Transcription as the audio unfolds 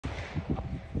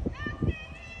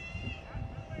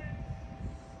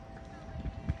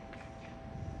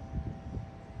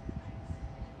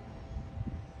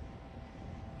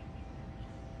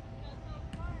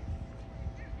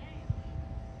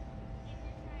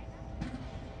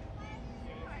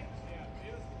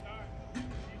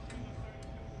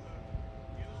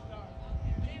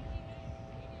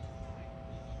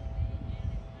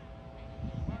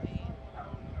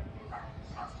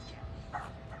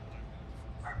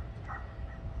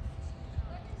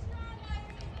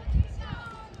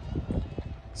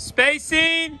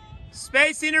Spacing.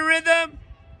 Spacing and rhythm.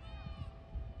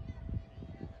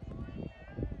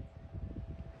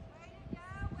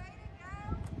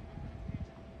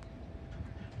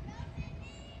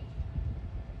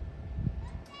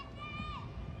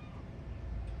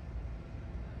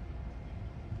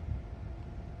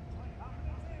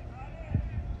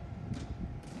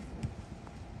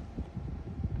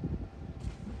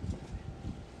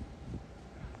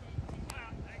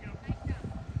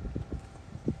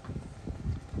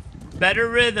 Better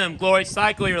rhythm, Glory.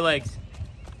 Cycle your legs.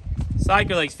 Cycle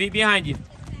your legs, feet behind you.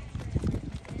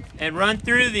 And run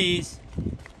through these.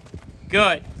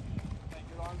 Good.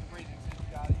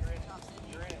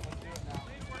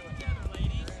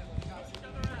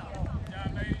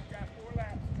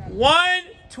 One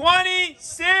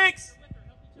 26,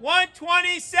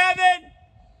 127.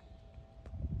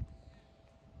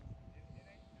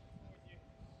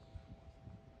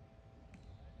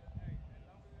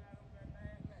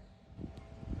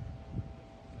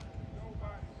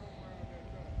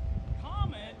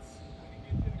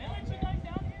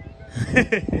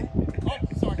 Oh,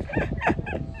 sorry.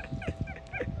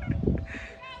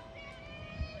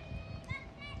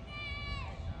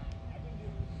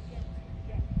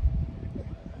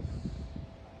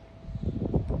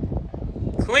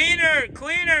 Cleaner,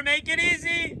 cleaner, make it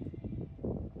easy.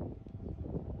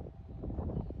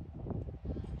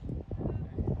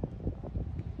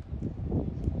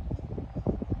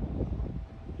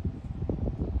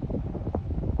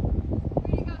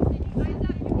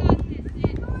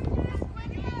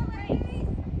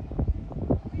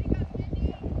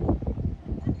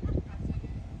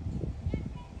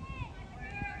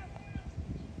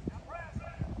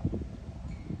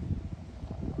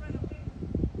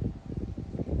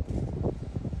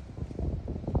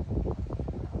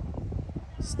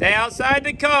 Stay outside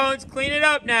the cones. Clean it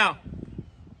up now.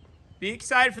 Be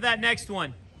excited for that next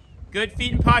one. Good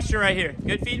feet and posture right here.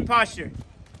 Good feet and posture.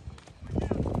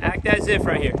 Act as if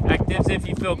right here. Act as if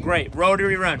you feel great.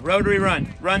 Rotary run. Rotary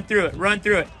run. Run through it. Run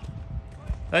through it.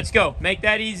 Let's go. Make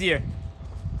that easier.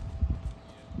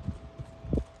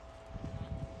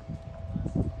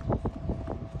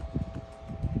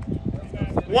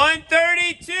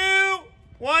 $132.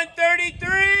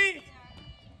 $133.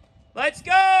 Let's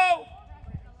go.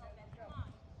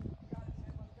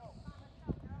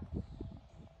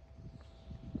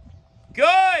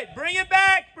 Good. Bring it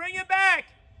back. Bring it back.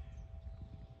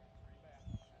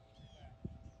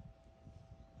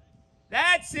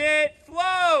 That's it.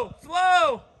 Flow.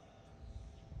 Flow.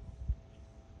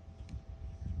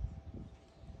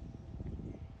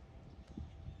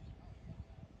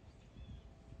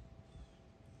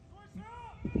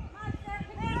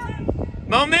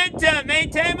 Momentum.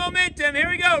 Maintain momentum. Here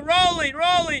we go. Rolling.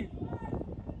 Rolling.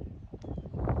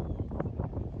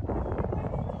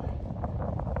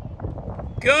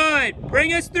 Good.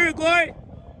 Bring us through, Glory.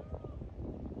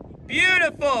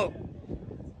 Beautiful.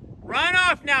 Run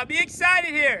off now. Be excited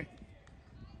here.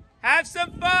 Have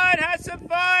some fun. Have some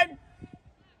fun.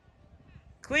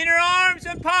 Cleaner arms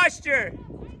and posture.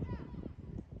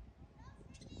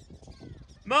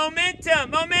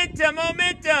 Momentum. Momentum.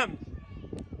 Momentum.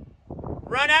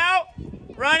 Run out.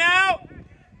 Run out.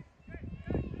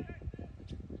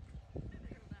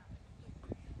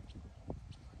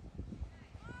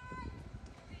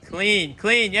 Clean,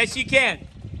 clean. Yes, you can.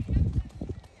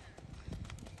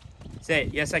 Say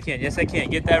it. Yes, I can. Yes, I can.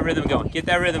 Get that rhythm going. Get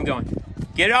that rhythm going.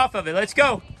 Get off of it. Let's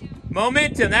go.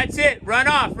 Momentum. That's it. Run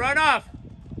off. Run off.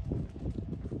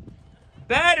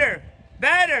 Better.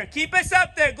 Better. Keep us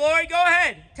up there, Glory. Go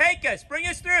ahead. Take us. Bring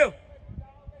us through.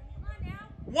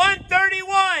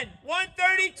 131.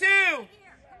 132.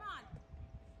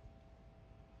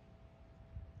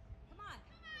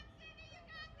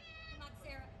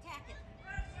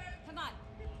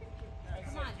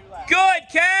 Good,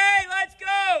 Kay. Let's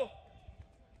go.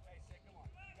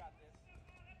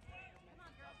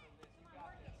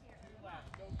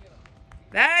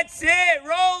 That's it.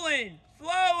 Rolling.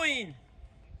 Flowing.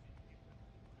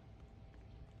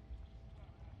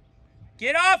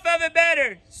 Get off of it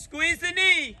better. Squeeze the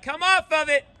knee. Come off of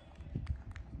it.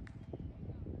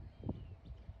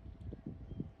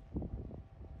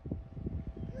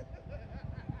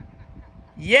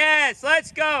 Yes,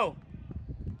 let's go.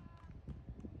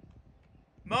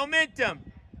 Momentum.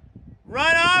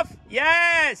 Run off.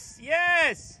 Yes,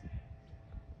 yes.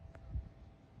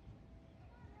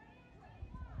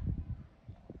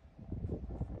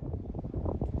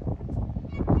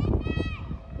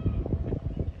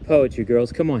 Poetry,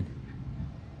 girls, come on.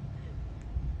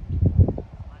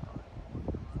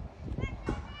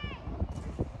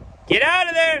 Get out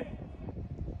of there.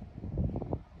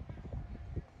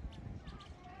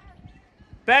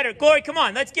 Better. Glory, come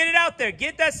on. Let's get it out there.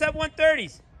 Get that sub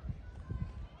 130s.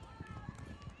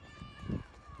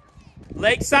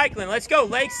 Leg cycling. Let's go.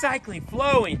 Leg cycling.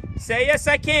 Flowing. Say yes,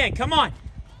 I can. Come on.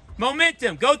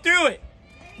 Momentum. Go through it.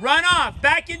 Run off.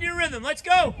 Back into your rhythm. Let's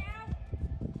go.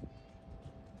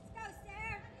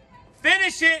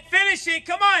 Finish it. Finish it.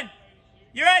 Come on.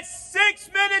 You're at 6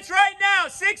 minutes right now.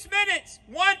 6 minutes.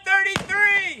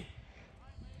 133.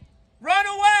 Run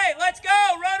away. Let's go.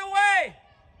 Run away.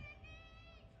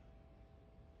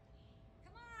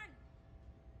 Come on.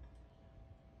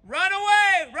 Run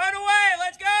away. Run away.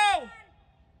 Let's go.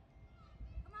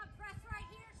 Come on, press right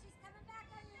here. She's coming back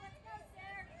on you. Let's go,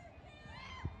 Sarah.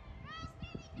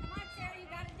 Come on, Sarah. You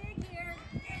got to dig here.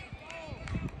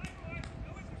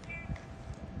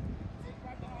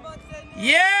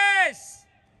 Yes.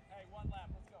 Hey, one lap.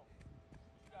 Let's go.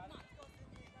 You got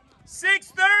it.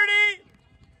 6:30.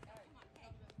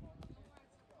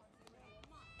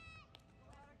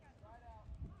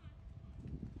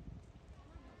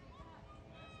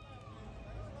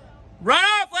 Run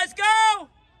off. Let's go.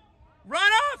 Run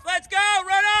off. Let's go.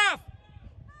 Run off.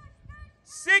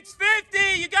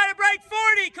 6:50. You got to break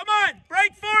 40. Come on.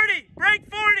 Break 40. Break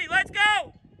 40. Let's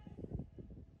go.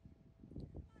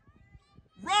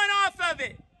 Run off of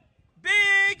it.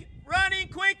 Big running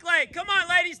quick leg. Come on,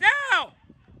 ladies, now.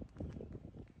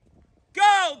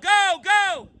 Go, go,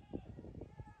 go.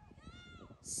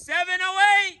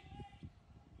 7:08.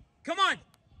 Come on.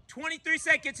 23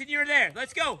 seconds and you're there.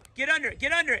 Let's go. Get under it.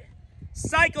 Get under it.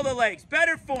 Cycle the legs.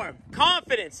 Better form.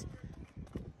 Confidence.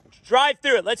 Drive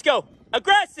through it. Let's go.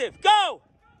 Aggressive. Go.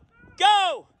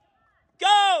 Go.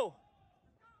 Go.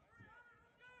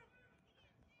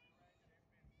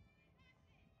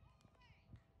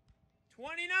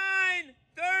 $29,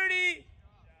 $30.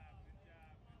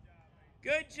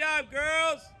 Good job,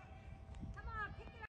 girls.